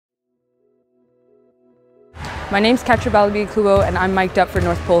My name's Keturah Balabyekkubo and I'm mic'd up for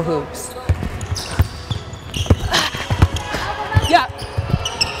Northpolehoops. Yeah.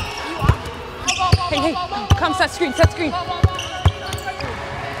 Hey, come set screen, set screen.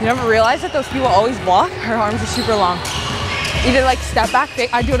 You never realize that those people always walk, her arms are super long. Either like step back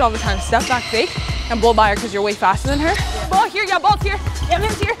fake, I do it all the time, step back fake and blow by her because you're way faster than her. Ball here, yeah, ball's here, yeah,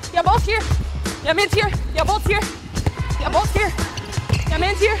 man's here, yeah, ball's here, yeah, man's here, yeah, ball's here, yeah, ball's here, yeah,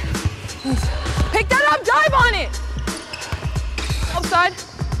 man's here. Pick that up, dive on it. Help side,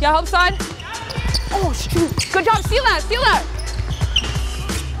 yeah, help side. Oh, shoot, good job, steal that, steal that.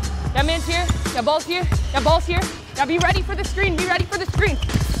 Yeah, man's here, yeah, ball's here, yeah, ball's here. Yeah, be ready for the screen, be ready for the screen.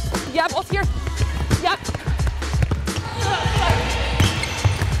 Yeah, ball's here, yeah.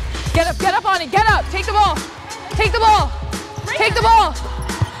 Get up on it, get up, take the ball, take the ball, take the ball.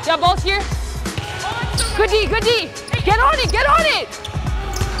 Yeah, ball's here. Good D, good D. Get on it, get on it.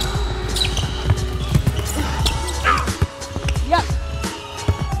 Yep.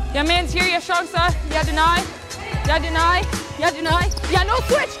 Yeah, man's here, yeah, strong side. Yeah, deny, yeah, deny, yeah, deny. Yeah, no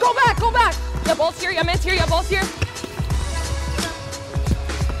switch, go back, go back. Yeah, ball's here, yeah, man's here, yeah, ball's here.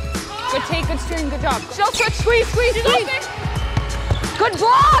 Good take, good string, good job. Still switch, squeeze, squeeze, squeeze. Good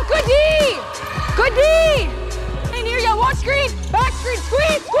block, good D, good D. In here, yeah, watch screen, back screen,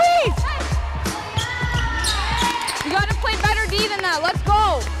 squeeze, squeeze. You gotta play better D than that, let's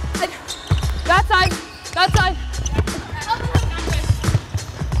go. That side, that side.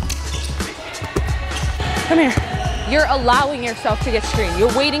 Come here. You're allowing yourself to get screened.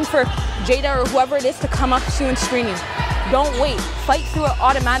 You're waiting for Jada or whoever it is to come up to you and screen you. Don't wait, fight through it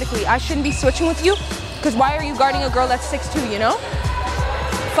automatically. I shouldn't be switching with you, because why are you guarding a girl that's 6'2", you know?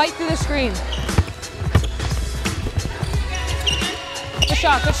 Fight through the screen. Good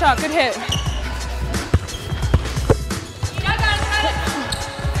shot, good hit.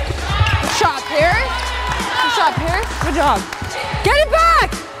 Good shot, Paris. Good shot, Paris. Good job. Get it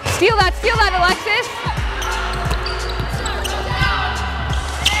back! Steal that, Alexis.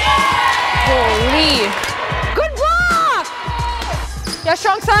 Holy. Good block! Yeah,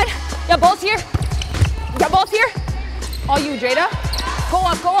 strong side. Yeah, ball's here. Yeah, ball's here. All you, Jada. Go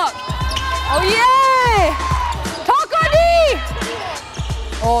up, go up. Oh, yeah! Talk on D!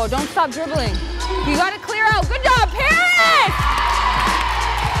 Oh, don't stop dribbling. You gotta clear out. Good job, Paris!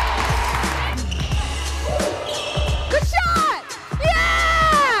 Good shot!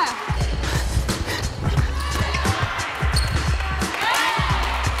 Yeah!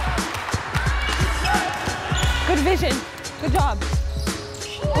 Good vision. Good job.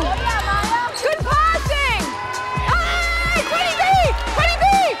 Good passing! Hey, 20B! 20B!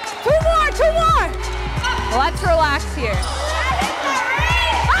 Two more! Let's relax here.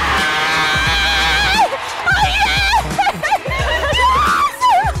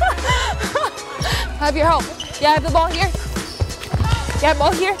 Have your help. Yeah, I have the ball here. Yeah,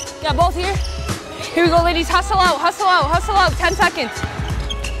 ball here. Yeah, ball's here. Here we go, ladies. Hustle out, hustle out, hustle out. 10 seconds.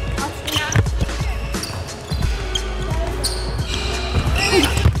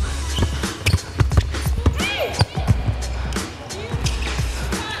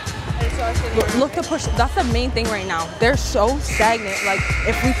 Look to push. That's the main thing right now. They're so stagnant. Like,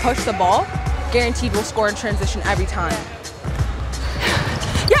 if we push the ball, guaranteed we'll score in transition every time.